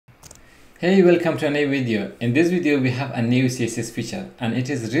Hey, welcome to a new video. In this video we have a new CSS feature and it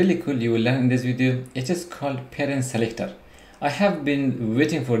is really cool. You will learn in this video. It is called Parent Selector. I have been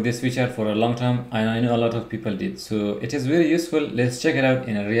waiting for this feature for a long time and I know a lot of people did. So it is very useful. Let's check it out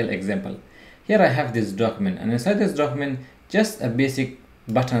in a real example. Here I have this document and inside this document just a basic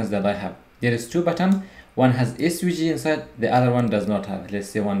buttons that I have. There is two buttons. One has SVG inside, the other one does not have. Let's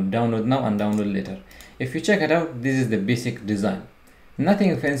say one download now and download later. If you check it out, this is the basic design.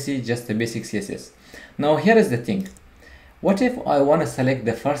 Nothing fancy, just the basic CSS. Now here is the thing. What if I want to select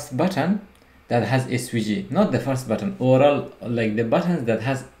the first button that has SVG? Not the first button, overall, like the buttons that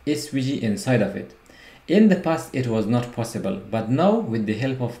has SVG inside of it. In the past it was not possible, but now with the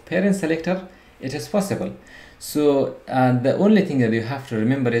help of Parent Selector it is possible. So the only thing that you have to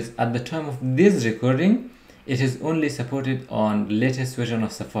remember is at the time of this recording it is only supported on latest version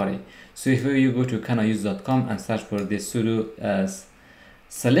of Safari. So if you go to canause.com and search for this pseudo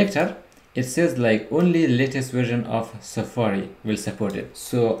selector, it says like only latest version of Safari will support it.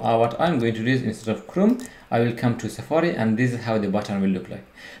 So what I'm going to do is instead of Chrome I will come to Safari and this is how the button will look like.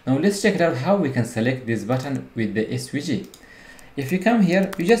 Now let's check it out how we can select this button with the SVG. If you come here,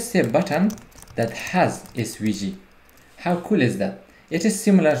 you just say button that has SVG. How cool is that? It is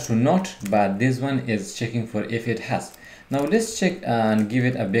similar to not, but this one is checking for if it has. Now let's check and give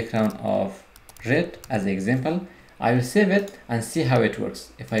it a background of red as an example. I will save it and see how it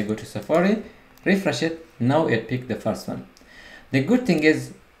works. If I go to Safari, refresh it, now it picked the first one. The good thing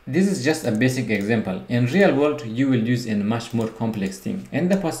is this is just a basic example. In real world you will use a much more complex thing. In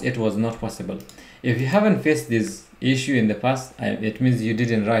the past it was not possible. If you haven't faced this issue in the past, it means you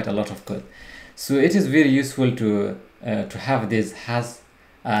didn't write a lot of code. So it is very useful to have this has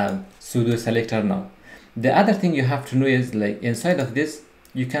pseudo selector now. The other thing you have to know is like inside of this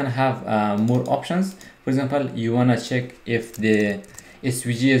you can have more options. For example, you want to check if the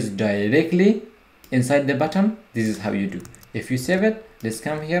SVG is directly inside the button. This is how you do. If you save it, let's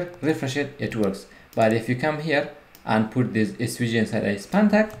come here, refresh it, it works. But if you come here and put this SVG inside a span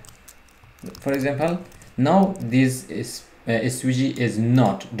tag, for example, now this is SVG is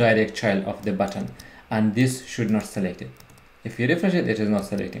not direct child of the button and this should not select it. If you refresh it, it is not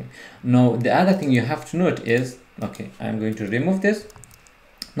selecting. Now the other thing you have to note is, okay, I'm going to remove this.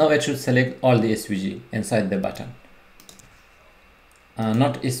 Now it should select all the SVG inside the button.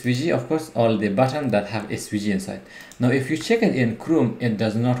 Not SVG, of course, all the button that have SVG inside. Now if you check it in Chrome, it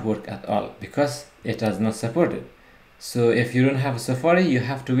does not work at all because it does not support it. So if you don't have Safari, you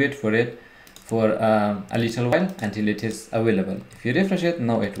have to wait for it for a little while until it is available. If you refresh it,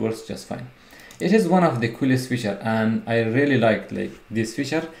 now it works just fine. It is one of the coolest feature and I really like this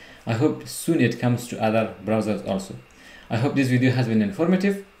feature. I hope soon it comes to other browsers also. I hope this video has been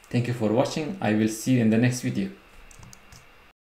informative. Thank you for watching. I will see you in the next video.